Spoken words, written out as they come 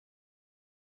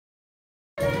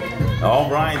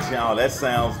All right, y'all. That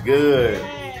sounds good.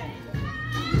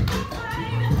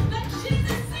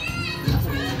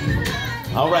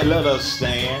 All right, let us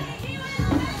stand.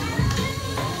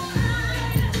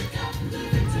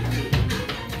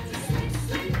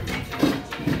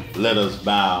 Let us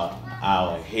bow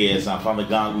our heads. Now, Father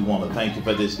God, we want to thank you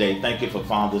for this day. Thank you for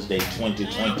Father's Day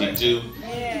 2022.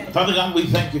 Father God, we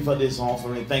thank you for this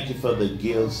offering. Thank you for the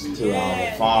gifts to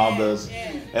our fathers.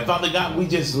 And Father God, we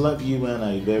just love you in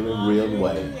a very real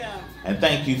way. And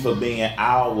thank you for being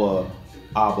our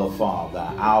Abba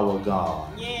Father, our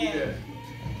God. That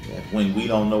when we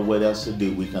don't know what else to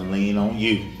do, we can lean on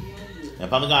you. And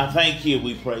Father God, thank you.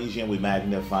 We praise you and we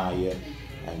magnify you.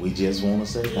 And we just want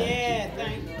to say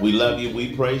thank you. We love you,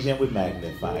 we praise you, and we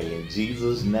magnify you. In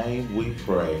Jesus' name we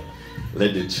pray.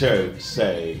 Let the church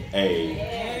say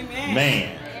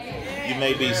amen. You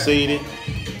may be seated.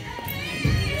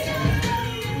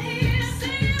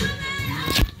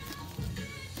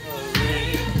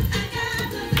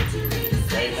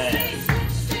 Amen.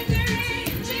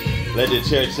 Let the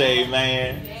church say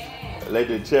amen. Let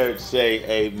the church say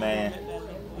amen.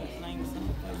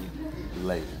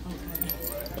 Later.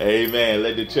 Amen.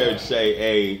 Let the church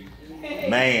say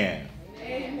amen.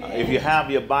 If you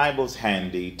have your Bibles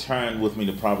handy, turn with me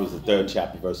to Proverbs the 3rd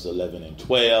chapter, verses 11 and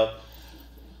 12.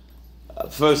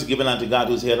 First, giving unto God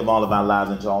who's head of all of our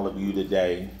lives, and to all of you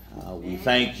today. We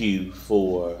thank you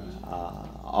for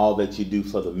all that you do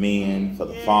for the men, for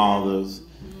the fathers.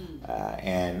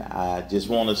 And I just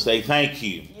want to say thank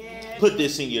you. Put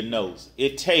this in your notes.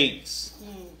 It takes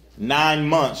 9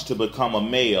 months to become a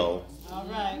male.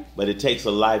 But it takes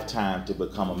a lifetime to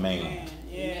become a man.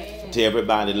 To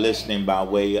everybody listening by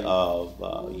way of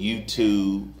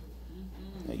YouTube,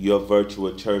 your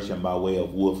virtual church, and by way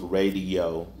of Wolf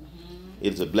Radio,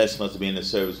 it's a blessing for us to be in the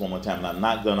service one more time. And I'm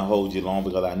not going to hold you long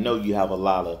because I know you have a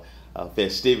lot of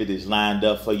festivities lined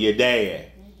up for your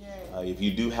dad. If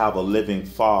you do have a living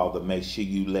father, make sure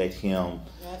you let him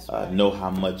know how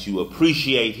much you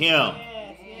appreciate him.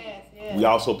 We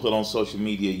also put on social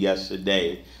media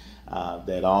yesterday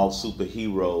that all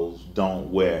superheroes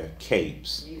don't wear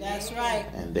capes. That's right.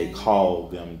 And they call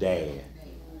them dad.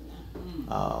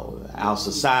 Our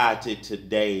society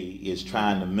today is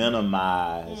trying to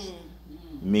minimize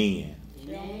men,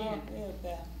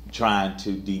 trying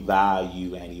to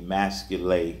devalue and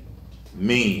emasculate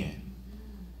men.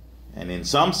 And in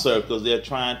some circles, they're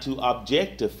trying to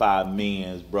objectify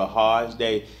men's brahars.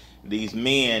 These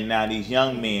men now, these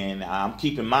young men, I'm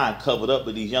keeping mine covered up,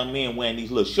 but these young men wearing these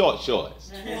little short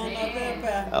shorts.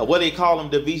 What they call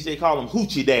them, Davisha? They call them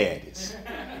hoochie daddies.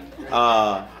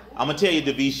 I'm going to tell you,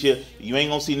 Davisha, you ain't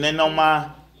going to see nothing on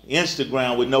my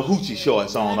Instagram with no hoochie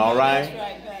shorts on, all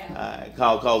right?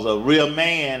 Because a real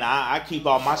man, I keep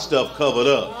all my stuff covered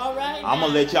up. I'm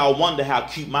going to let y'all wonder how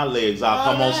cute my legs are.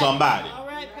 Come on, somebody.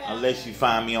 Unless you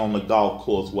find me on the golf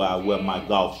course where I wear my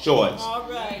golf shorts.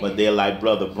 But they're like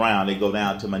Brother Brown. They go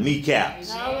down to my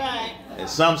kneecaps. And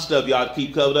some stuff y'all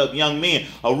keep covered up. Young men,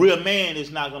 a real man is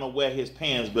not going to wear his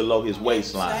pants below his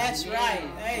waistline. That's right.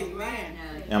 Amen.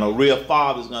 And a real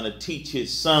father is going to teach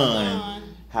his son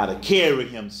how to carry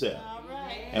himself.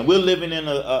 And we're living in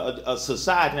a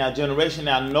society now, a generation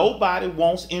now, nobody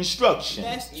wants instruction.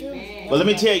 That's true. But let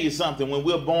me tell you something. When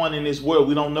we're born in this world,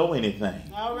 we don't know anything.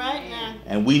 All right now.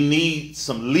 And we need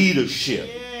some leadership.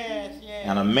 Yes.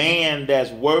 And a man that's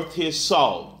worth his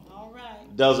salt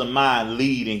doesn't mind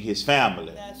leading his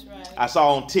family. That's right. I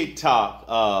saw on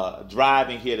TikTok,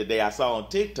 driving here today, I saw on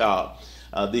TikTok,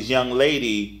 this young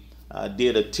lady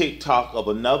did a TikTok of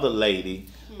another lady.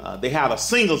 They had a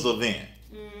singles event.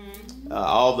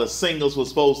 All the singles were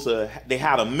supposed to, they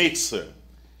had a mixer.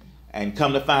 And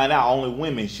come to find out, only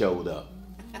women showed up.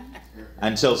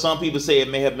 And so some people say it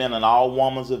may have been an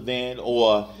all-women's event,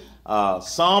 or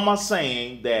some are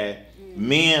saying that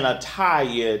men are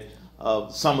tired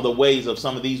of some of the ways of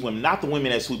some of these women. Not the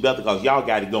women at Sweet Bethel, because y'all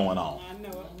got it going on.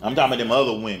 I'm talking about them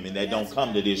other women that don't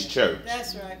come to this church.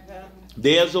 That's right, pal.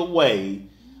 There's a way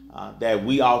that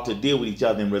we ought to deal with each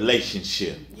other in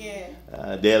relationship. Yeah.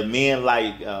 There are men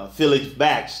like Felix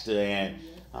Baxter and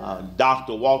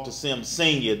Dr. Walter Sims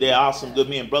Sr. There are some good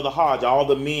men. Brother Hodge, all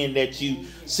the men that you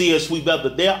see at Sweet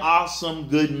Bethel, there are some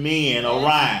good men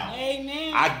around.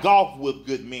 Amen. I golf with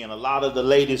good men. A lot of the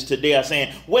ladies today are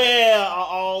saying, where are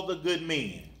all the good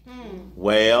men?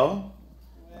 Well,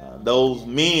 those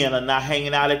men are not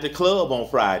hanging out at the club on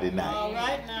Friday night. All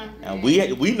right now. And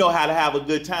we know how to have a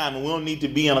good time, and we don't need to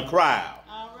be in a crowd.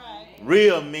 All right.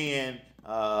 Real men,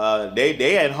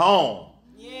 they at home.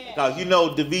 Yeah. Because you know,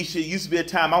 Davisha, used to be a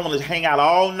time I wanted to hang out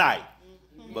all night.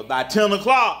 But by 10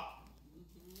 o'clock,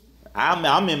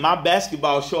 I'm in my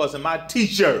basketball shorts and my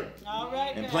t-shirt.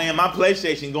 right, and playing my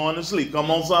PlayStation, going to sleep.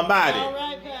 Come on, somebody. All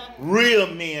right, God. Real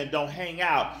men don't hang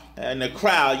out in the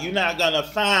crowd. You're not going to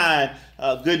find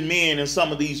good men in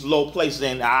some of these low places.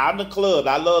 And I'm the club.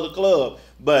 I love the club.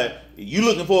 But you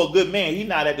looking for a good man, he's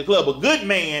not at the club. A good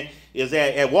man is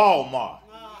at Walmart,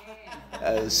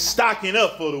 stocking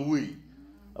up for the week.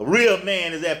 A real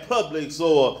man is at Publix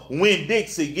or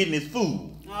Winn-Dixie getting his food.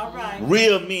 All right.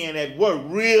 Real men at work.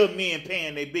 Real men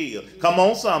paying their bills. Come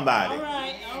on, somebody. All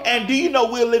right. And do you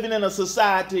know we're living in a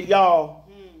society, y'all,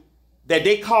 that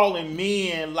they calling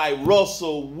men like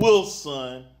Russell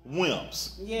Wilson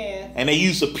wimps. Yeah. And they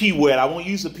use a P word. I won't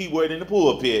use a P word in the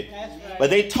pulpit. That's right. But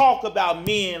they talk about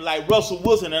men like Russell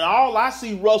Wilson, and all I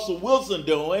see Russell Wilson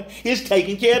doing is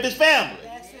taking care of his family.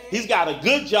 He's got a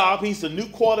good job. He's the new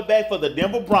quarterback for the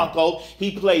Denver Broncos.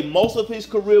 He played most of his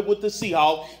career with the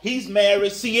Seahawks. He's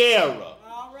married Sierra.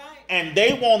 All right. And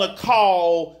they want to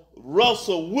call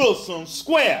Russell Wilson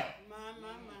square.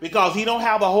 Because he don't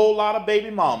have a whole lot of baby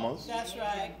mamas. That's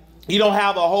right. He don't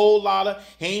have a whole lot of,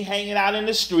 he ain't hanging out in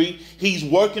the street. He's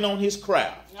working on his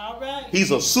craft. All right.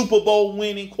 He's a Super Bowl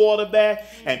winning quarterback,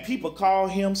 and people call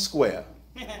him square.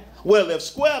 Well, if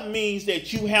square means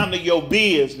that you handle your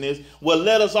business, well,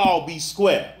 let us all be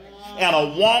square. And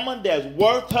a woman that's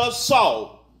worth her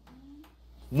salt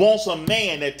wants a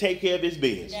man that take care of his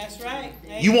business. That's right.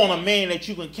 You want a man that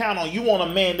you can count on. You want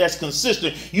a man that's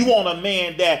consistent. You want a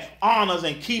man that honors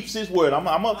and keeps his word. I'm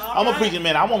a preaching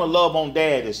man. I want to love on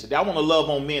daddies today. I want to love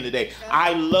on men today.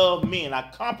 I love men. I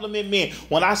compliment men.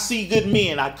 When I see good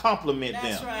men, I compliment them.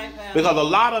 That's right, because a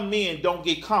lot of men don't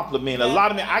get complimented. A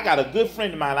lot of men. I got a good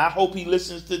friend of mine. I hope he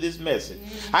listens to this message.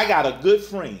 I got a good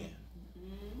friend.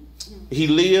 He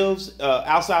lives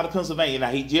outside of Pennsylvania.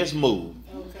 Now, he just moved.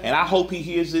 And I hope he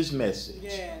hears this message.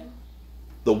 Yeah.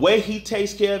 The way he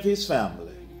takes care of his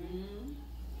family.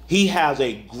 He has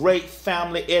a great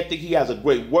family ethic. He has a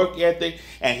great work ethic.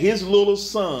 And his little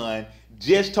son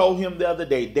just told him the other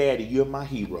day, Daddy, you're my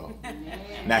hero.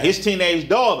 Now, his teenage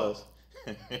daughters,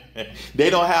 they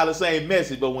don't have the same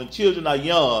message. But when children are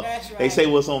young, they say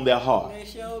what's on their heart. They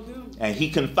sure do. And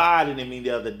he confided in me the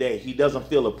other day. He doesn't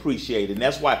feel appreciated. And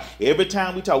that's why every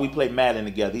time we talk, we play Madden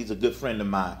together. He's a good friend of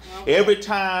mine. Okay. Every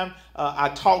time I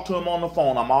talk to him on the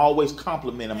phone, I'm always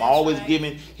complimenting him. I'm always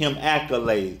giving him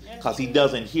accolades because he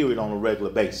doesn't hear it on a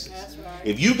regular basis. That's right.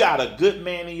 If you got a good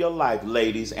man in your life,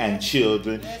 ladies and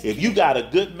children, if you got a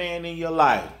good man in your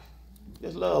life,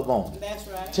 just love on him. That's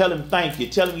right. Tell him thank you.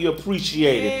 Tell him you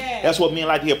appreciate it. That's what men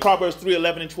like to hear. Proverbs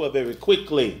 3:11-12 very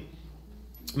quickly.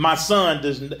 My son,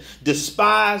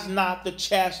 despise not the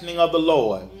chastening of the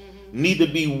Lord, neither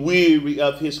be weary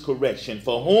of his correction.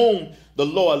 For whom the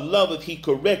Lord loveth, he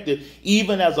corrected,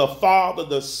 even as a father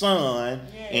the son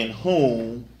in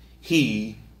whom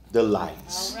he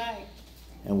delights. All right.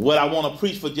 And what I want to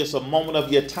preach for just a moment of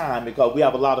your time, because we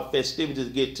have a lot of festivities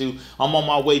to get to. I'm on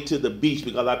my way to the beach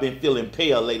because I've been feeling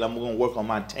pale lately. I'm going to work on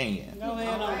my tan. Go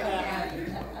ahead on,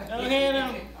 God. Go ahead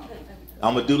on.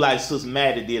 I'm going to do like Sister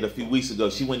Maddie did a few weeks ago.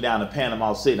 She went down to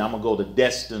Panama City. I'm going to go to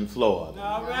Destin, Florida.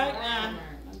 All right now.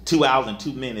 2 hours and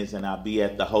 2 minutes, and I'll be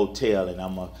at the hotel, and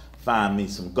I'm going to find me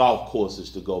some golf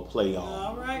courses to go play on.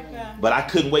 All right now. But I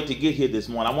couldn't wait to get here this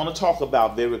morning. I want to talk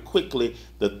about very quickly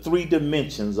the 3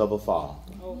 dimensions of a father.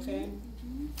 Okay.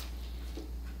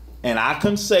 And I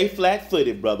can say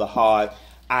flat-footed, Brother Hard,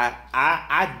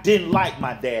 I didn't like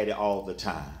my daddy all the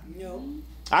time. No.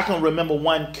 I can remember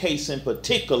one case in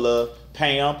particular,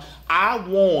 Pam. I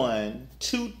won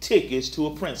 2 tickets to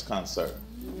a Prince concert.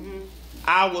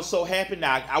 I was so happy.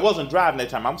 Now, I wasn't driving at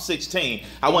the time. I'm 16.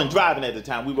 I wasn't driving at the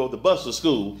time. We rode the bus to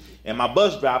school, and my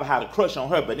bus driver had a crush on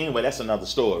her. But anyway, that's another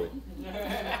story.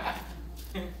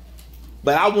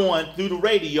 But I won through the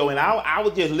radio, and I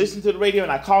would just listen to the radio,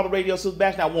 and I called the radio system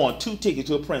back, and I won 2 tickets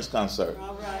to a Prince concert.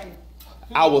 All right.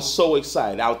 I was so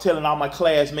excited. I was telling all my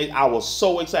classmates, I was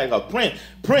so excited.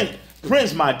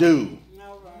 Prince, my dude.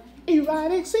 All right.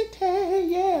 Erotic city,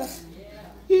 yeah.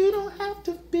 You don't have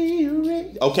to be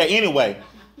rich. Okay, anyway.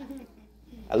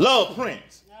 I love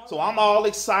Prince. So I'm all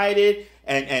excited.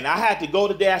 And I had to go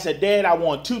today. I said, Dad, I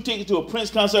won 2 tickets to a Prince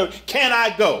concert. Can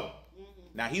I go?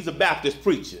 Now, he's a Baptist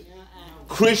preacher.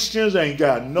 Christians ain't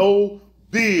got no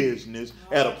business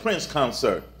at a Prince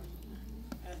concert.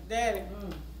 That's Daddy.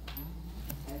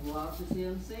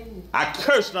 I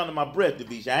cursed under my breath,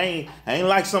 Devisha. I ain't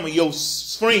like some of your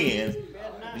friends.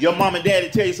 Your mom and daddy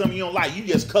tell you something you don't like. You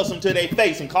just cuss them to their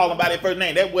face and call them by their first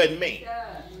name. That wasn't me.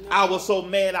 I was so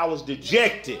mad I was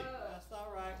dejected. That's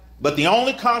all right. But the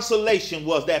only consolation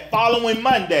was that following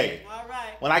Monday, All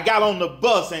right. when I got on the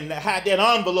bus and had that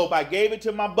envelope, I gave it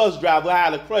to my bus driver I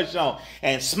had a crush on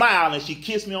and smiled, and she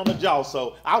kissed me on the jaw.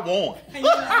 So I won.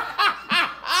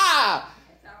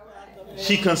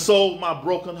 She consoled my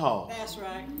broken heart. That's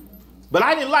right. But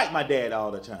I didn't like my dad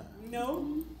all the time.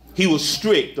 No. He was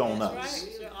strict on That's us.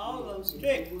 right. All those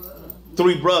strict.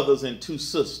 3 brothers and 2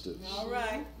 sisters. All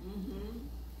right.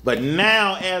 But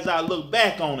now as I look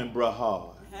back on him, Brother Hard,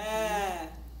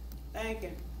 Thank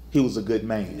you. he was a good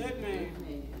man. Good man.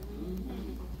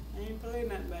 I ain't believe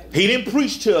nothing, baby. He didn't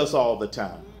preach to us all the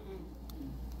time,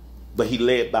 but he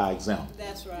led by example.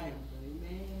 That's right.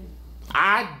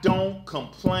 I don't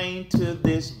complain to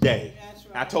this day. That's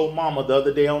right. I told Mama the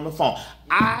other day on the phone,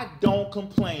 I don't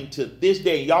complain to this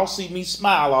day. Y'all see me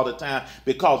smile all the time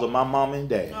because of my mom and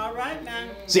dad. All right now.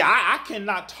 See, I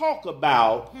cannot talk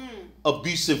about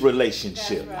abusive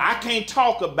relationship. That's right. I can't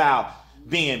talk about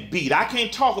being beat. I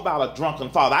can't talk about a drunken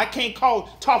father. I can't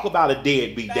talk about a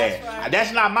deadbeat dad. That's right.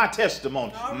 That's not my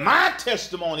testimony. All right. My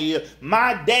testimony is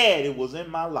my daddy was in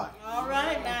my life. All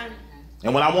right now.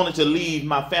 And when I wanted to leave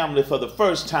my family for the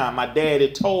first time, my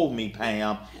daddy told me,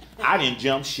 Pam, I didn't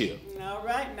jump ship. All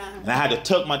right now. And I had to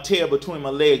tuck my tail between my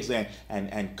legs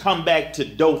and come back to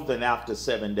Dothan after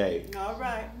 7 days. All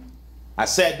right. I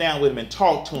sat down with him and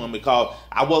talked to him because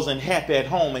I wasn't happy at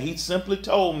home. And he simply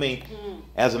told me,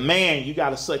 as a man, you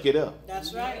got to suck it up.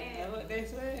 That's right. That's what they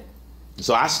said.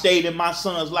 So I stayed in my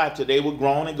son's life till they were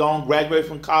grown and gone, graduated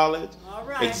from college, All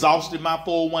right. exhausted my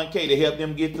 401k to help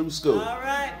them get through school. All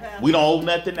right, pal. We don't owe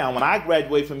nothing now. When I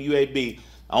graduated from UAB,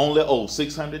 I only owe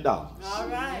 $600. All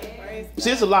right. Praise See,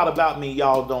 there's a lot about me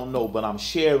y'all don't know, but I'm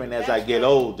sharing as I That's get right.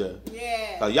 older.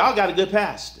 Yeah. 'Cause y'all got a good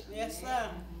pastor. Yes, sir.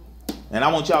 And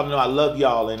I want y'all to know I love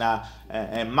y'all.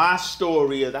 And my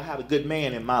story is I had a good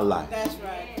man in my life. That's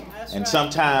right. That's And right.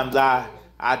 sometimes I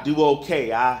do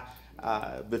okay.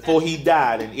 Before he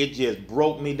died, and it just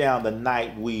broke me down the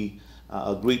night we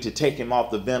agreed to take him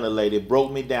off the ventilator. It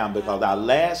broke me down because our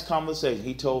last conversation,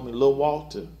 he told me, "Little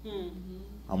Walter,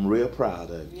 I'm real proud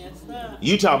of you." Yes, sir.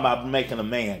 You talking about making a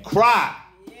man cry.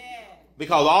 Yeah.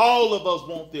 Because all of us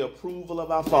want the approval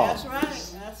of our father. That's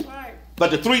right. That's right. But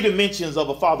the 3 dimensions of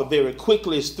a father very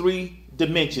quickly is 3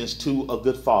 dimensions to a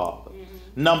good father.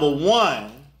 Number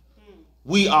 1,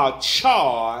 we are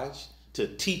charged to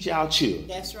teach our children.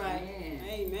 That's right.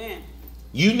 Amen.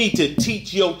 You need to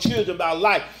teach your children about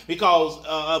life because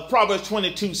Proverbs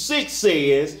 22:6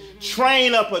 says,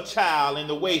 train up a child in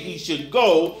the way he should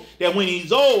go, that when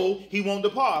he's old, he won't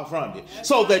depart from it.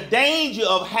 So the danger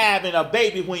of having a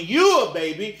baby when you're a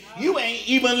baby, you ain't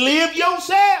even lived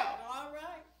yourself. All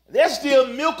right. There's still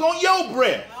milk on your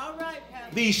breath. All right, pal.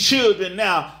 These children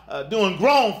now doing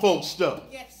grown folk stuff.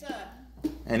 Yes, sir.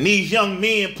 And these young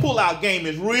men pull-out game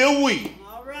is real weak.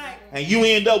 All right. And you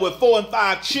end up with 4 and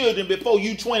 5 children before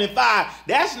you 25.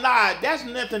 That's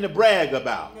nothing to brag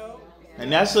about. No.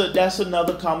 And that's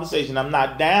another conversation. I'm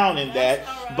not down in that. That's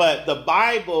all right. But the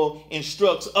Bible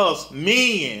instructs us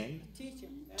men Teach him.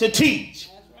 to teach.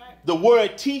 That's right. The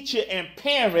word teacher and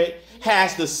parent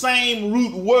has the same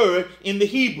root word in the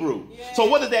Hebrew. Yeah. So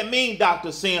what does that mean,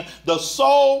 Dr. Sim? The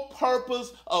sole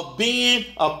purpose of being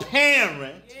a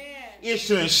parent Yeah. is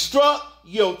to instruct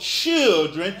your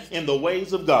children in the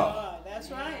ways of God. That's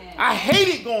right. I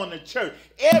hated going to church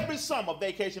every summer,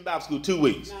 Vacation Bible School, 2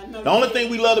 weeks. I know The only you thing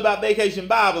we loved about Vacation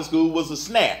Bible School was the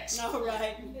snacks. All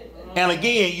right. And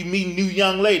again, you meet new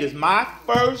young ladies. My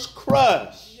first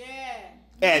crush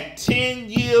Yeah. at 10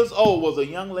 years old was a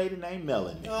young lady named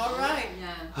Melanie. All right.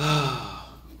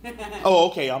 Oh,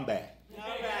 okay, I'm back. All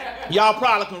right. Y'all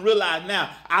probably can realize now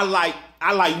I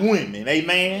like women,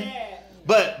 amen? Yeah.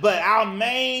 But our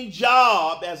main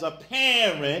job as a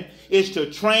parent is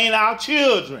to train our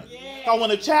children. Yeah. Because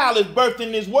when a child is birthed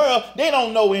in this world, they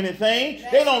don't know anything.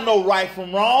 They don't know right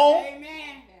from wrong.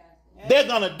 Amen. They're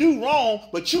going to do wrong,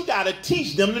 but you got to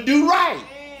teach them to do right.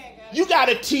 Yeah. You got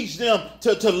to teach them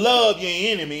to love your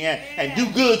enemy and do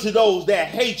good to those that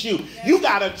hate you. You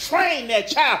got to train that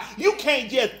child. You can't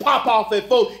just pop off at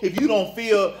folks if you don't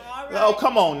feel, oh,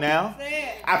 come on now.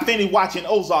 I finished watching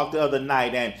Ozark the other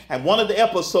night, and one of the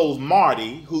episodes,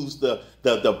 Marty, who's the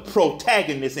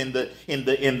protagonist in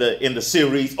the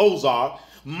series Ozark,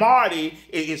 Marty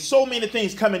is so many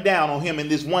things coming down on him in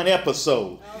this one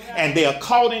episode. And they are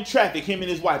caught in traffic, him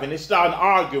and his wife, and they start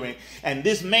arguing. And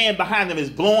this man behind them is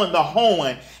blowing the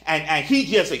horn, and he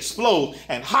just explodes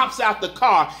and hops out the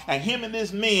car. And him and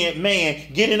this man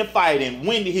get in a fight, and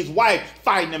Wendy, his wife,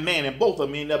 fighting the man, and both of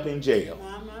them end up in jail.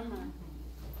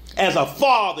 As a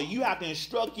father, you have to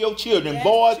instruct your children, That's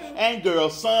boys true. and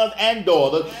girls, sons and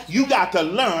daughters. You got to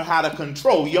learn how to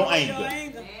control your anger.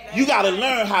 You got to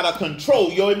learn how to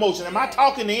control your emotions. Am I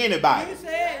talking to anybody? You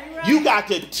said, you're right. You got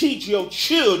to teach your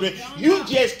children. You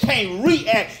just can't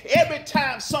react. Every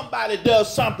time somebody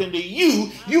does something to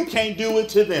you, you can't do it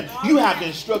to them. You have to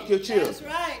instruct your children. That's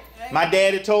right. My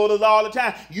daddy told us all the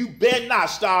time, you better not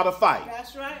start a fight.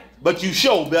 That's right. But you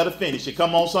sure better finish it.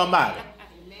 Come on, somebody.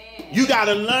 You got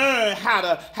to learn how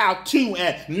to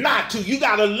and not to. You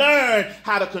got to learn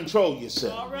how to control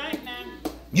yourself. All right now.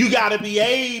 You got to be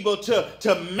able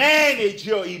to manage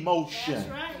your emotions. That's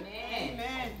right.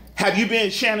 Amen. Have you been,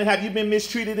 Shannon, have you been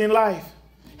mistreated in life?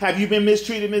 Have you been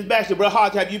mistreated, Miss Baxter? Brother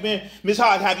Hart, have you been, Miss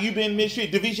Hart, have you been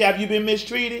mistreated? Davisha, have you been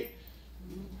mistreated?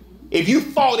 If you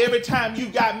fought every time you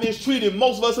got mistreated,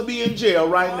 most of us will be in jail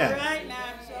right now. All right now.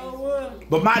 So would.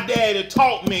 But my daddy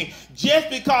taught me, just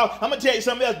because, I'm going to tell you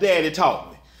something else daddy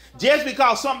taught me. Just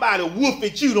because somebody whoop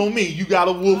at you don't mean you got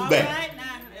to whoop back. All right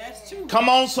now. That's true. Come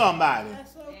on, somebody.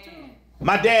 That's so true.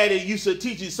 My daddy used to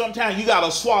teach you sometimes you got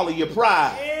to swallow your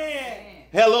pride. Yeah.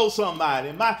 Hello,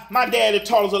 somebody. My daddy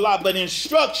taught us a lot, but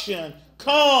instruction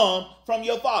come from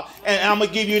your father. And I'm going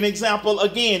to give you an example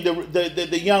again.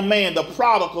 The young man, the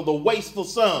prodigal, the wasteful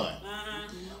son.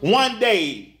 One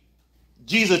day,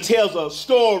 Jesus tells a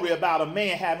story about a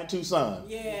man having two sons.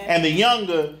 Yeah. And the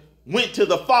younger went to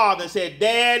the father and said,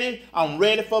 Daddy, I'm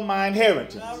ready for my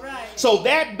inheritance. All right. So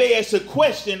that bears the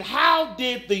question, how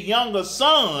did the younger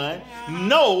son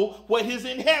know what his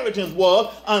inheritance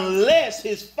was unless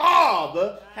his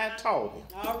father had taught him?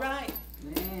 All right.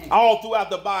 All throughout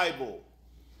the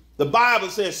Bible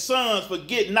says, sons,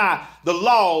 forget not the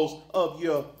laws of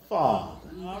your father.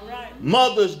 All right.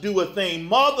 Mothers do a thing.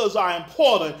 Mothers are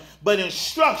important, but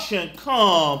instruction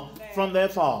comes from their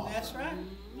father. That's right.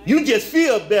 You just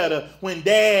feel better when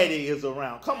daddy is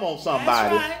around. Come on,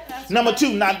 somebody. That's right. That's Number right.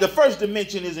 two, now the first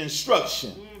dimension is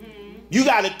instruction. You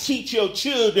got to teach your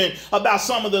children about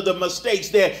some of the mistakes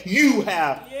that you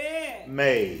have Yeah.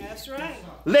 made. That's right.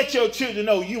 Let your children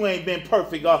know you ain't been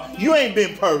perfect. You ain't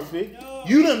been perfect. No.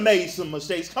 You done made some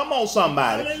mistakes. Come on,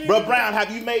 somebody. Hallelujah. Brother Brown,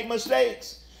 have you made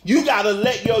mistakes? You got to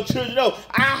let your children know,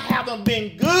 I haven't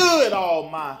been good all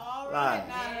my All life.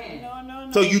 right. No.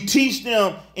 So you teach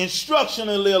them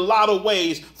instructionally a lot of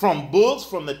ways, from books,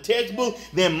 from the textbook,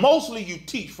 then mostly you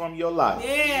teach from your life.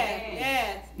 Yeah.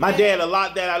 Yes. My dad, a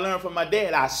lot that I learned from my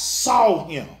dad, I saw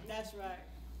him. That's right.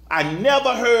 I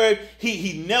never heard,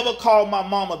 he never called my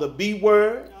mama the B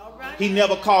word. All right. He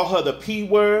never called her the P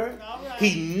word. All right.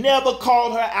 He never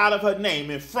called her out of her name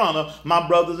in front of my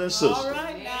brothers and sisters. All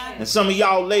right now. And some of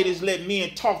y'all ladies let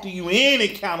men talk to you any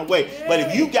kind of way. But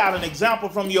if you got an example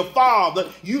from your father,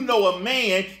 you know a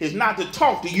man is not to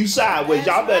talk to you sideways.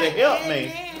 Y'all better help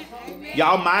me. Amen.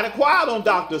 Y'all mighty quiet on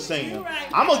Dr. Singer.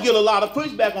 I'm going to get a lot of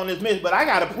pushback on this message, but I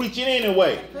got to preach it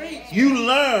anyway. Preach. You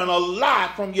learn a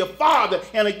lot from your father.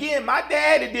 And again, my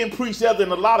daddy didn't preach other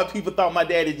than a lot of people thought my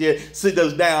daddy just sit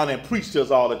us down and preach to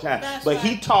us all the time. That's but right.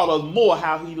 he taught us more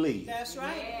how he lived. That's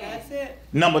right. That's it.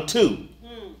 Number two,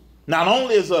 not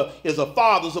only is a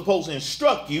father supposed to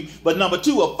instruct you, but number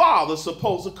two, a father's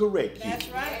supposed to correct you. That's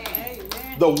right.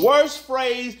 Amen. The worst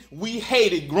phrase we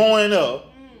hated growing up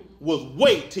was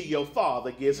wait till your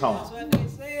father gets home. That's what they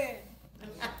said.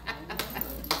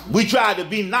 We tried to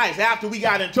be nice. After we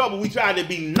got in trouble, we tried to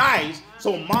be nice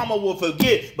so mama will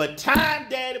forget. But time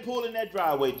daddy pulled in that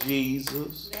driveway,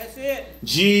 Jesus. That's it.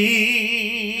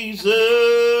 Jesus.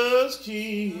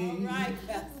 All right,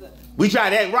 Pastor. We tried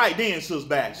that right then, Sis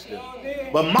Baxter. All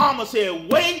did. But mama said,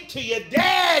 wait till your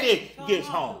daddy gets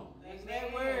home. That's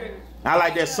that word. I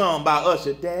like that song by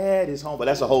Usher, Daddy's Home, but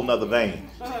that's a whole nother vein.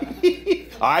 All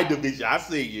right, Davisha, I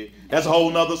see you. That's a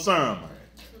whole nother sermon.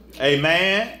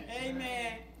 Amen.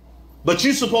 Amen. But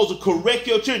you're supposed to correct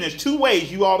your children. There's two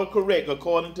ways you ought to correct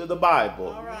according to the Bible.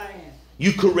 All right.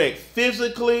 You correct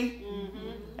physically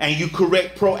and you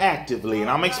correct proactively. And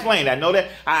I'm explaining. I know that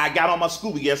I got on my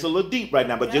scuba gear. It's a little deep right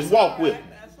now, but just walk with me.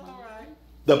 That's all right.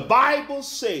 The Bible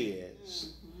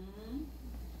says,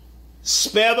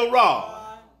 spare the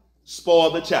rod,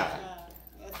 spoil the child.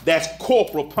 That's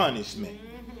corporal punishment.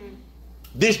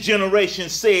 This generation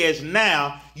says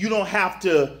now you don't have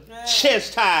to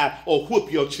chastise or whip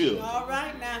your children. All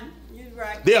right now. You're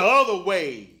right. There are other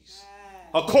ways,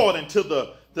 according to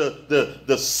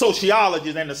the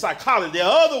sociologists and the psychologists. There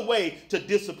are other ways to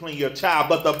discipline your child.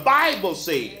 But the Bible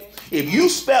says if you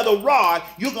spare the rod,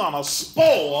 you're going to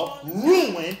spoil,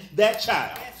 ruin that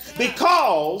child.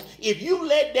 Because if you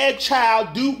let that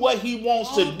child do what he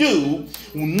wants to do,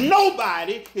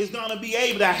 nobody is going to be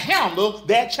able to handle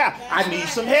that child. I need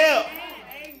some help.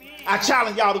 I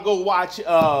challenge y'all to go watch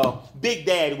Big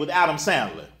Daddy with Adam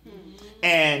Sandler.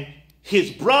 And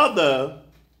his brother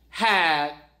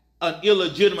had an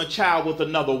illegitimate child with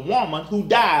another woman who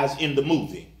dies in the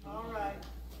movie. All right.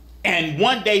 And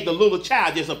one day the little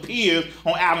child just appears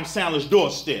on Adam Sandler's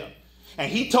doorstep.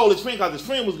 And he told his friend, because his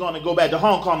friend was going to go back to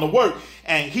Hong Kong to work,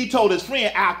 and he told his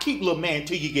friend, I'll keep little man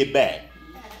until you get back.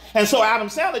 And so Adam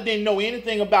Sandler didn't know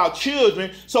anything about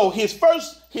children, so his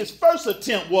first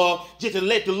attempt was just to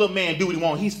let the little man do what he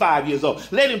wanted. He's 5 years old.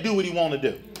 Let him do what he want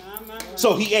to do.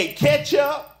 So he ate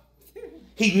ketchup.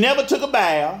 He never took a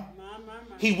bath.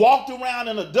 He walked around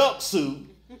in a duck suit.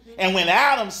 And when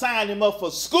Adam signed him up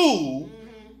for school,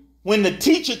 when the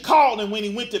teacher called him when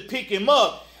he went to pick him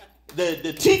up,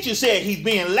 the teacher said he's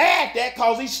being laughed at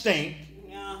because he stink.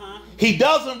 He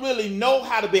doesn't really know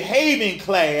how to behave in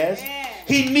class.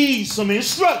 He needs some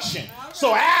instruction.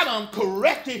 So Adam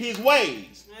corrected his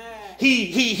ways.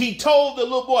 He told the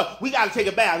little boy, we got to take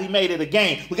a bath. He made it a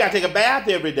game. We got to take a bath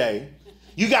every day.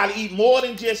 You got to eat more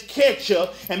than just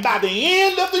ketchup. And by the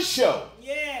end of the show,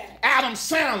 Adam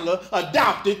Sandler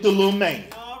adopted the little man.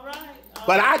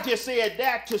 But I just said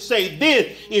that to say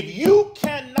this: if you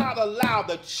cannot allow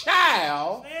the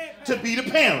child to be the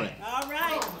parent,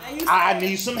 I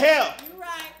need some help.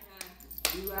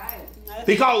 You're right.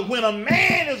 Because when a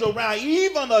man is around,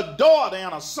 even a daughter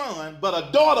and a son, but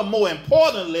a daughter more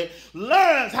importantly,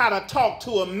 learns how to talk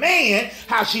to a man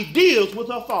how she deals with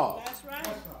her father. That's right.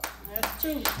 That's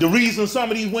true. The reason some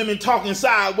of these women talking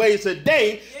sideways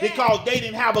today, because they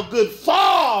didn't have a good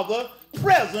father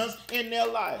presence in their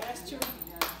life. That's true.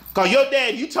 Because your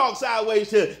dad, you talk sideways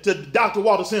to Dr.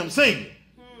 Walter Sims Sr.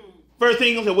 First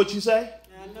thing he'll say, what you say?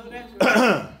 I know that's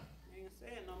right. Ain't say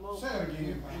it no more. Say it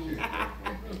again.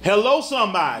 Hello,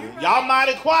 somebody. Y'all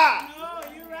mighty quiet. No,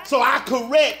 you're right. So I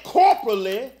correct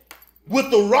corporally with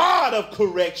the rod of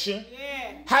correction.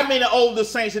 Yeah. How many older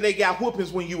saints that they got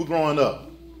whoopings when you were growing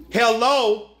up?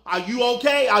 Hello, are you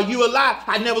okay? Are you alive?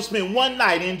 I never spent one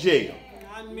night in jail.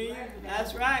 Not me.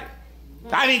 That's right.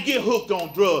 I didn't get hooked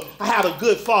on drugs. I had a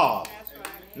good father. That's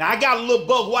right. Now I got a little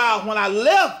buck wild when I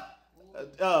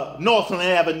left Northland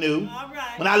Avenue. All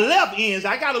right. When I left Inns,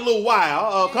 I got a little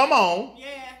wild. Come on. Yeah.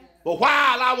 But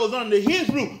while I was under his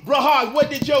roof, Bro Hart, what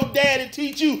did your daddy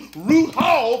teach you? Root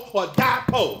Hall or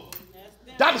Dipo?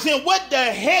 Dr. Sim, what the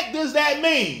heck does that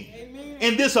mean? Amen.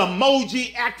 In this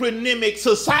emoji acronymic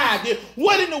society,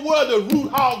 what in the world does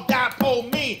Root Hall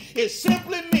Dipo mean? It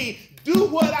simply means do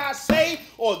what I say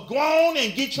or go on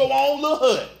and get your own little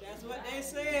hut. That's what they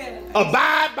said.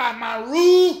 Abide by my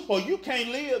rules or you can't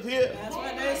live here. That's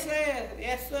what they said.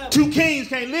 Yes, sir. Two kings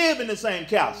can't live in the same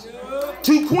castle. No.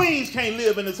 Two queens can't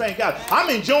live in the same castle.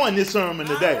 I'm enjoying this sermon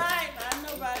today. All right. I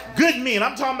know about that. Good men.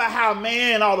 I'm talking about how a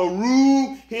man ought to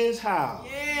rule his house.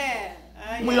 Yeah.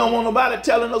 We don't want nobody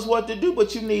telling us what to do,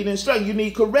 but you need instruction. You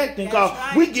need correcting because That's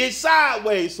right. we get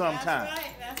sideways That's sometimes. right.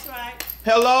 That's right.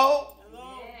 Hello? Hello.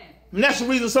 And that's the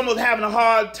reason some of us having a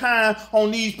hard time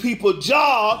on these people's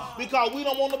jobs because we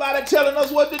don't want nobody telling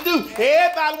us what to do.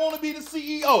 Everybody want to be the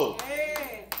CEO,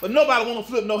 Yeah. but nobody want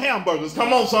to flip no hamburgers.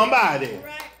 Come on, somebody. You're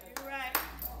right. You're right.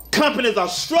 Companies are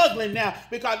struggling now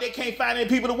because they can't find any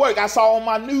people to work. I saw on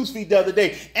my news feed the other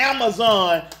day,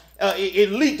 Amazon, it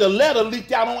leaked, a letter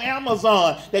leaked out on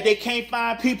Amazon that they can't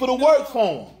find people to work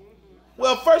for them.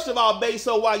 Well, first of all, babe,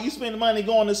 so while you spend money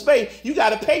going to space, you got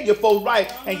to pay your folks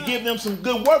right and give them some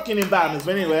good working environments.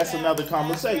 But anyway, that's another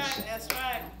conversation. That's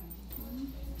right.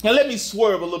 Now, let me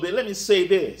swerve a little bit. Let me say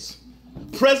this.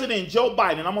 President Joe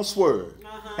Biden, I'm going to swerve.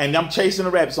 And I'm chasing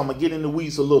the rabbit, so I'm going to get in the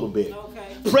weeds a little bit.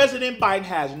 Okay. President Biden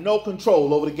has no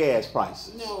control over the gas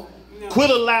prices. No. No.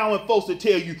 Quit allowing folks to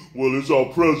tell you, well, it's our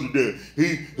president.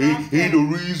 He the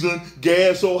reason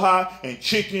gas so high and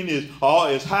chicken is all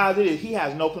as high as it is. He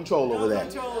has no control over that.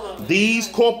 Control of it. These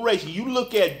corporations, you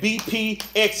look at BP,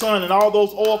 Exxon, and all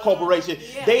those oil corporations,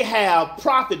 they have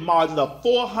profit margins of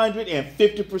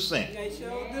 450%. They sure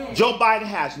do. Joe Biden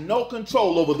has no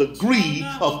control over the greed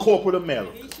of corporate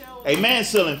America. He sure do. Amen,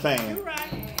 ceiling fan. You're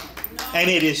right. No. And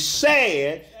it is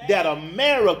sad that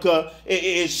America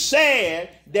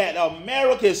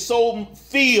is so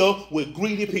filled with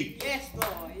greedy people. Yes,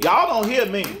 Lord. Y'all don't hear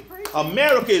me.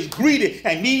 America is greedy,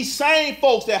 and these same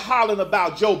folks that hollering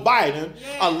about Joe Biden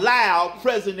allowed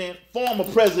former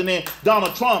President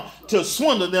Donald Trump to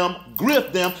swindle them,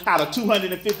 grift them out of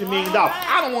 $250 million.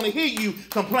 I don't want to hear you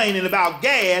complaining about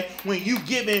gas when you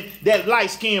giving that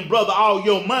light-skinned brother all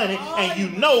your money and you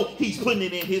know he's putting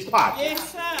it in his pocket.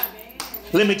 Yes, sir.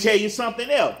 Let me tell you something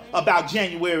else about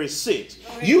January 6th.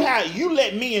 You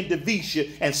let me and Devisha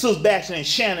and Sis Baxter and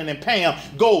Shannon and Pam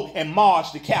go and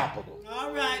march the Capitol.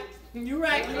 All right. You're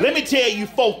right. Let me tell you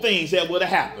 4 things that would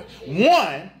have happened.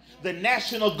 1, the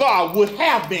National Guard would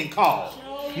have been called.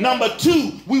 Number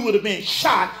 2, we would have been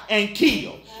shot and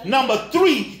killed. Number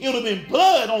 3, it would have been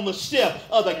blood on the step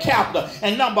of the Capitol.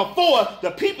 And number 4,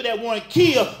 the people that weren't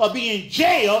killed will be in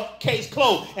jail, case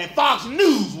closed. And Fox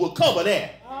News will cover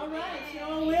that. All right.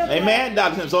 Sure. Amen,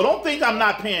 Dr. So don't think I'm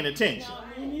not paying attention.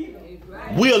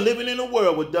 We are living in a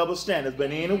world with double standards,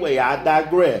 but anyway, I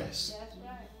digress.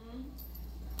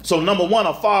 So number 1,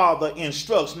 a father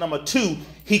instructs. Number 2,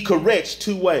 he corrects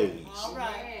 2 ways. All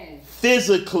right.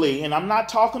 Physically, and I'm not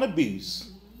talking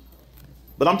abuse,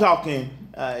 but I'm talking,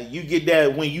 you get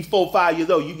that when you 4, 5 years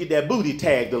old, you get that booty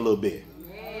tagged a little bit.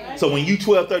 So when you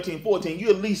 12, 13, 14, you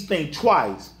at least think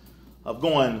twice of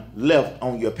going left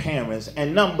on your parents.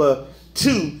 And number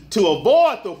 2, to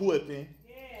avoid the whipping,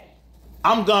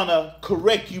 I'm going to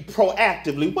correct you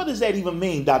proactively. What does that even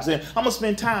mean, Dr. I'm going to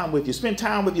spend time with you. Spend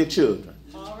time with your children.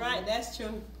 All right, that's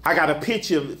true. I got a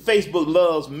picture. Facebook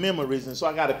loves memories, and so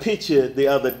I got a picture the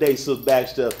other day, Sister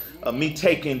Baxter, of me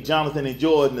taking Jonathan and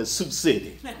Jordan to Sioux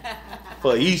City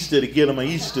for Easter to get them an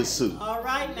Easter suit. All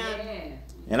right now.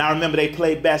 And I remember they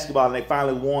played basketball, and they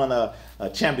finally won a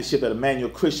championship at Emmanuel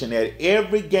Christian. At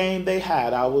every game they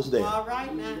had, I was there. All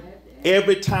right now.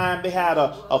 Every time they had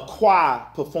a choir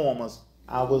performance,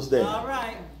 I was there. All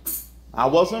right. I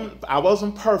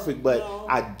wasn't perfect, but No.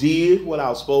 I did what I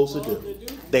was supposed to do.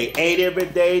 They ate every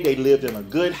day. They lived in a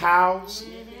good house,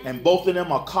 and both of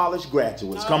them are college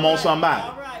graduates. Come on, somebody.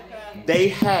 All right, They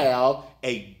have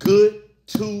a good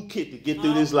toolkit to get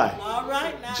through this life. all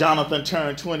right now. Jonathan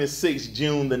turned 26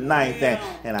 June the 9th,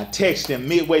 and I texted him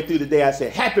midway through the day. I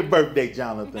said, "Happy birthday,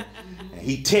 Jonathan." And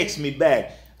he texted me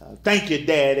back, "Thank you,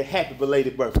 Daddy. Happy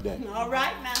belated birthday." All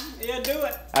right now. He'll do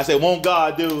it. I said, "Won't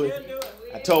God do He'll it?" do it.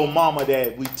 I told Mama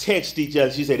that we text each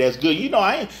other. She said, "That's good." You know,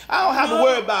 I don't have to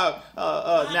worry about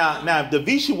now. If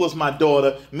Davisha was my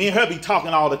daughter, me and her be talking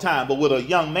all the time. But with a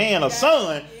young man, a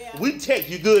son, we text,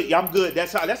 "You good? Yeah, I'm good."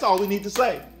 That's all we need to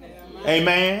say.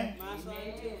 Amen. My son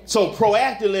too. So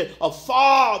proactively, a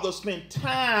father spent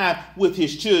time with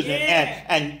his children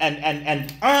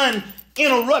and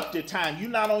uninterrupted time. You're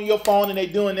not on your phone and they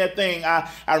doing that thing. I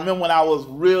remember when I was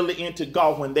really into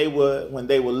golf when they were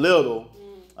little.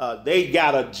 They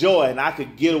got a joy, and I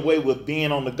could get away with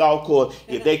being on the golf course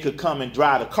if they could come and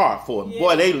drive the cart for me.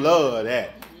 Boy, they love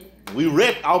that. We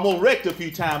almost wrecked a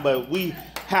few times, but we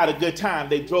had a good time.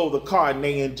 They drove the car and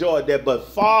they enjoyed that. But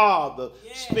father,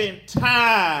 spend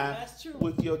time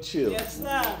with your children. Yes,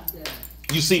 sir.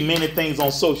 You see many things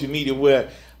on social media where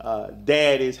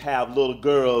daddies have little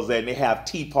girls and they have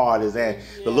tea parties, and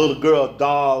the little girl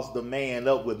dolls the man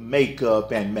up with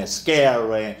makeup and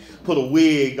mascara and put a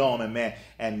wig on him, man.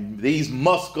 And these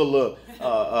muscular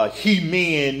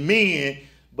men,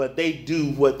 but they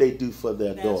do what they do for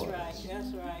their daughters. That's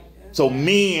right. So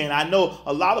men, I know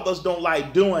a lot of us don't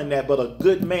like doing that, but a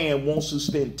good man wants to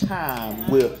spend time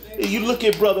with. You look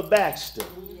at Brother Baxter.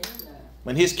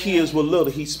 When his kids were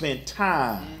little, he spent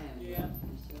time.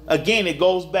 Again, it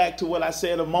goes back to what I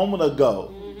said a moment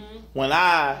ago. When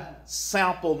I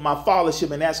sampled my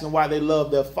fathership and asked them why they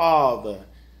love their father,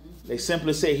 they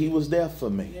simply said he was there for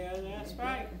me. Yeah, that's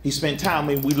right. He spent time. I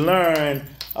mean, we learn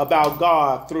about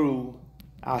God through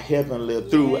our heavenly,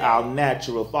 through our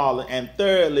natural father. And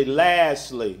thirdly,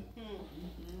 lastly,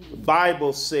 the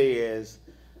Bible says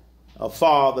a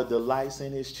father delights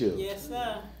in his children. Yes,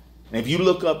 sir. And if you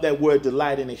look up that word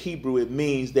delight in the Hebrew, it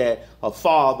means that a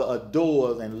father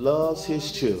adores and loves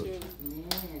his children.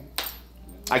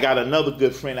 I got another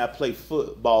good friend I play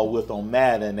football with on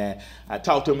Madden, and I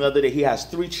talked to him the other day. He has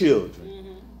 3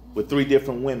 children with 3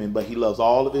 different women, but he loves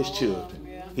all of his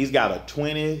children. He's got a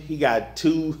 20. He got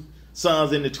 2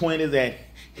 sons in the 20s, and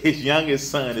his youngest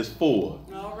son is 4.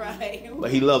 All right.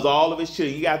 But he loves all of his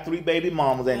children. He got 3 baby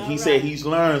mamas, and he said he's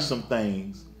learned some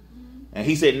things. And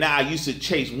he said, "Now I used to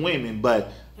chase women,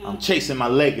 but I'm chasing my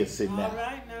legacy now." All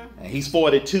right now. And he's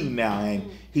 42 now, and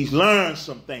he's learned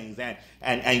some things.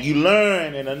 And you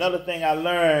learn, and another thing I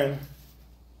learned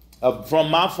from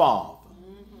my father,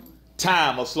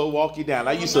 time will slow walk you down.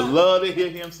 I used to love to hear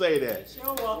him say that.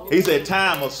 He said,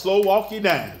 "Time will slow walk you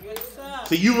down." Yes, sir.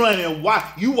 So you running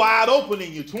you wide open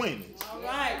in your 20s. All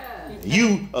right.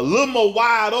 You a little more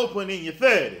wide open in your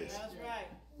 30s. That's right.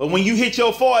 But when you hit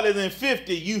your 40s and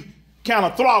 50s, you kind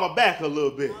of throttle back a little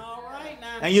bit. All right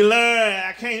now. And you learn,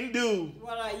 I can't do.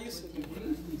 What I used to do.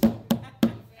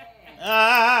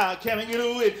 Can I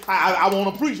do it? I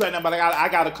want to preach right now, but I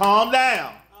got to calm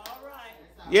down. All right.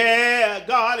 Yeah,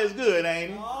 God is good,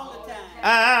 ain't he? All the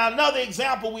time. Another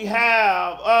example we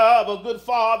have of a good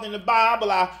father in the Bible,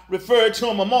 I referred to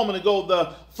him a moment ago,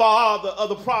 the father of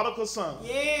the prodigal son.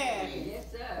 Yeah. Yes,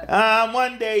 sir.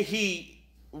 One day he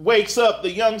wakes up, the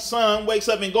young son wakes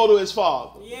up and go to his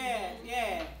father. Yeah.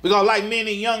 Because like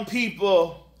many young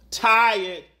people,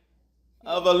 tired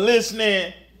of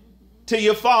listening to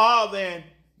your father and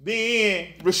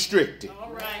being restricted.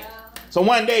 All right. So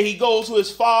one day he goes to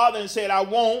his father and said, I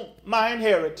want my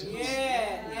inheritance.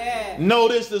 Yeah.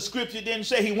 Notice the scripture didn't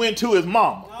say he went to his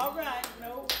mama. All right.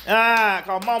 No.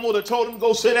 Because mama would have told him to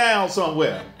go sit down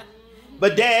somewhere.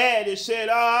 But daddy said,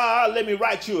 let me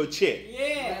write you a check.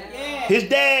 Yeah. His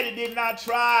daddy did not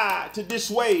try to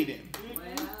dissuade him.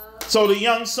 So the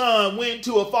young son went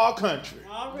to a far country.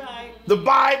 All right. The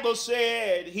Bible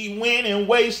said he went and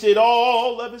wasted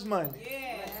all of his money.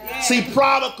 Yeah. See,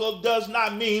 prodigal does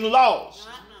not mean lost,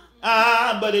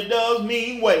 but it does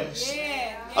mean waste.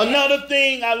 Yeah. Another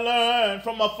thing I learned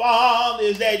from my father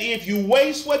is that if you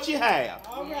waste what you have,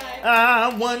 All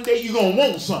right. one day you're going to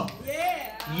want something. Yeah.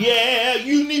 Yeah,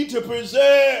 you need to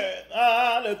preserve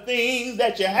the things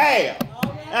that you have,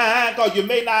 because you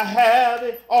may not have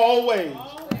it always.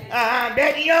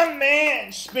 That young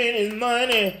man spent his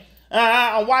money.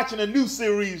 I'm watching a new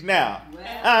series now.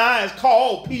 It's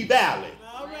called P-Valley.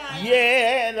 All right.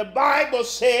 Yeah, and the Bible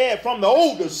said from the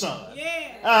older son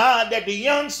that the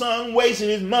young son wasted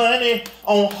his money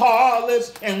on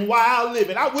harlots and wild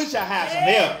living. I wish I had some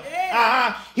help.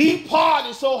 He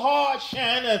partied so hard,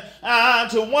 Shannon,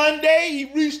 till one day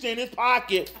he reached in his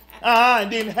pocket and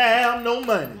didn't have no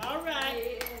money. All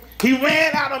right. He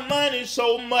ran out of money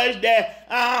so much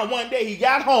that one day he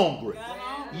got hungry.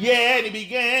 Yeah, and he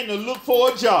began to look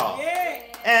for a job. Yeah.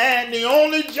 And the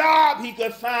only job he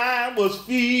could find was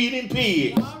feeding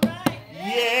pigs. All right.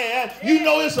 Yeah, you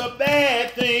know it's a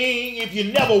bad thing if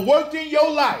you never worked in your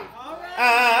life. All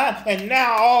right. And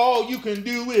now all you can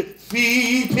do is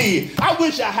feed pigs. I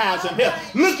wish I had some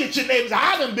help. Look at your neighbors.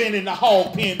 I done been in the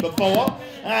hog pen before.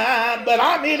 But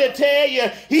I'm here to tell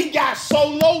you, he got so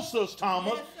low, Sister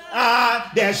Thomas,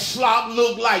 that slop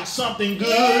looked like something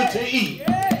good to eat.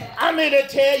 I'm here to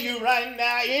tell you right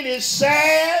now, it is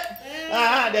sad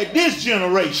that this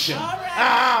generation,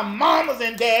 mamas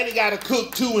and daddy got to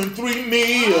cook 2 and 3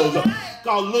 meals.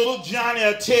 Because little Johnny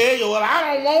will tell you, well,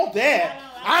 I don't want that.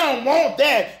 I don't want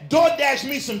that. DoorDash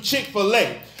me some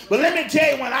Chick-fil-A. But let me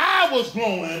tell you, when I was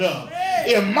growing up,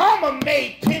 if mama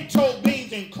made pinto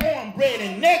beans and cornbread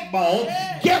and neck bone,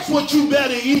 guess what you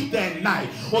better eat that night,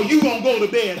 or you gonna go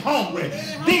to bed hungry.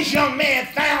 This young man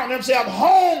found himself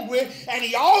hungry, and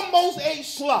he almost ate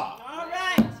slop. All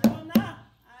right. So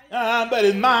now. But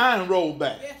his mind rolled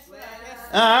back. Yes, sir.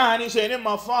 And he said, in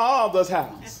my father's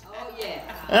house.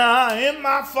 In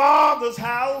my father's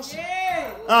house.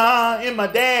 In my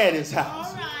daddy's house.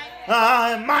 All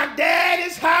right. In my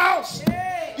daddy's house,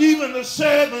 even the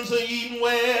servants are eating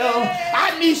well.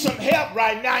 I need some help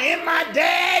right now. In my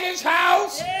daddy's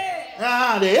house,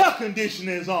 the air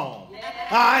conditioner is on.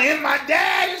 In my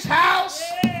daddy's house,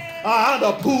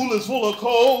 the pool is full of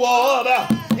cold water.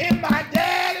 In my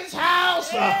daddy's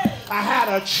house, I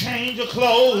had a change of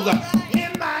clothes.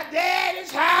 In my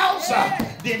daddy's house,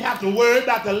 didn't have to worry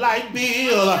about the light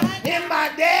bill. In my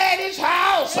daddy's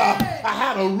house, I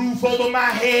had a roof over my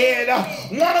head.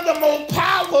 One of the most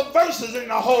powerful verses in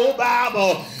the whole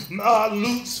Bible,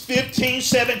 Luke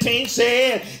 15:17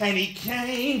 said, and he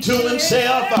came to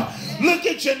himself. Look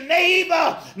at your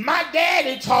neighbor. My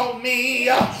daddy taught me,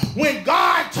 when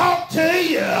God talked to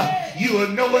you, you will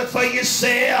know it for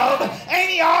yourself.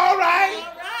 Ain't he all right?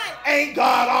 Ain't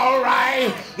God all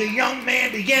right? The young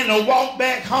man began to walk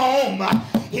back home.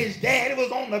 His daddy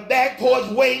was on the back porch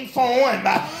waiting for him.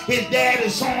 His daddy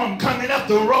saw him coming up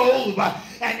the road.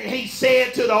 And he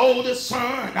said to the oldest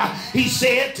son, he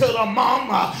said to the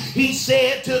mama, he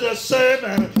said to the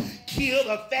servant, kill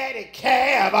the fatted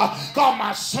calf, because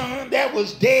my son that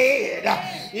was dead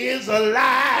is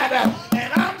alive.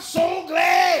 And I'm so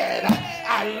glad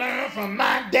I learned from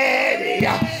my daddy,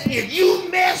 if you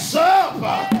mess up,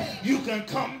 you can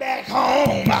come back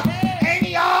home. Ain't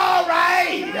he all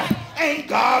right? Ain't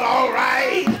God all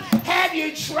right? Have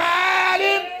you tried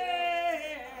him?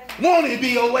 Won't he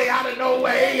be a way out of no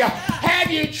way?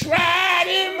 Have you tried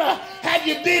him? Have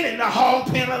you been in the hog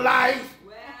pen of life?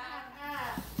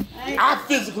 I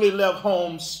physically left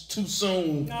home too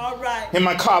soon in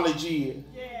my college year.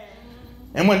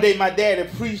 And one day my daddy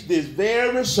preached this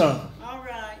very sermon.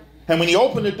 And when he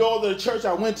opened the door of the church,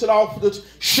 I went to the office,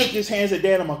 shook his hands, and said,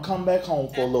 Dad, I'm going to come back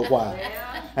home for a little while.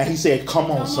 And he said,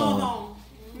 come on, son.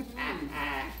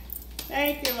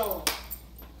 Thank you, Lord.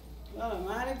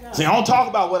 Almighty God. See, I don't talk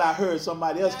about what I heard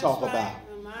somebody else talk about.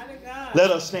 Almighty God.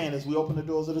 Let us stand as we open the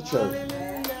doors of the church.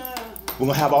 Hallelujah. We're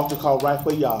going to have altar call right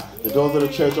where you are. The doors of the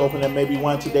church open. There may be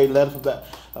one today, letter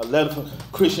for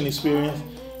Christian experience,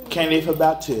 candidate for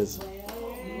baptism.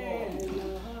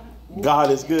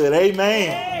 God is good.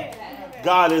 Amen.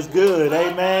 God is good.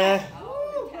 Amen.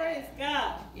 Ooh, praise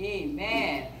God.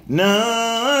 Amen.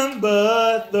 None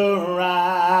but the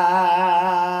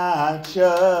righteous.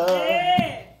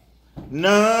 Yeah.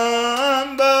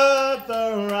 None but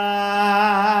the righteous.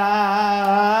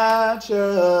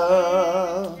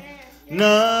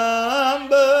 None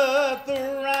but the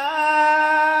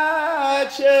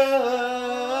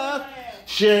righteous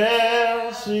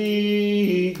shall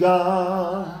see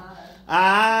God.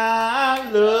 I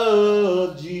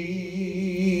love Jesus.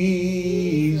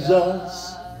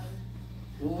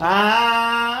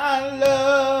 I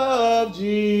love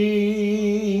Jesus.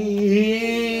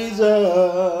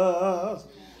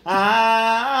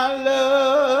 I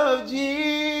love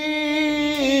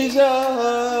Jesus.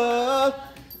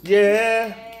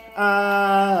 Yeah,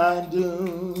 I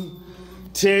do.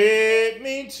 Take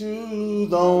me to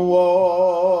the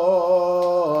wall.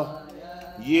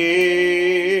 Yeah.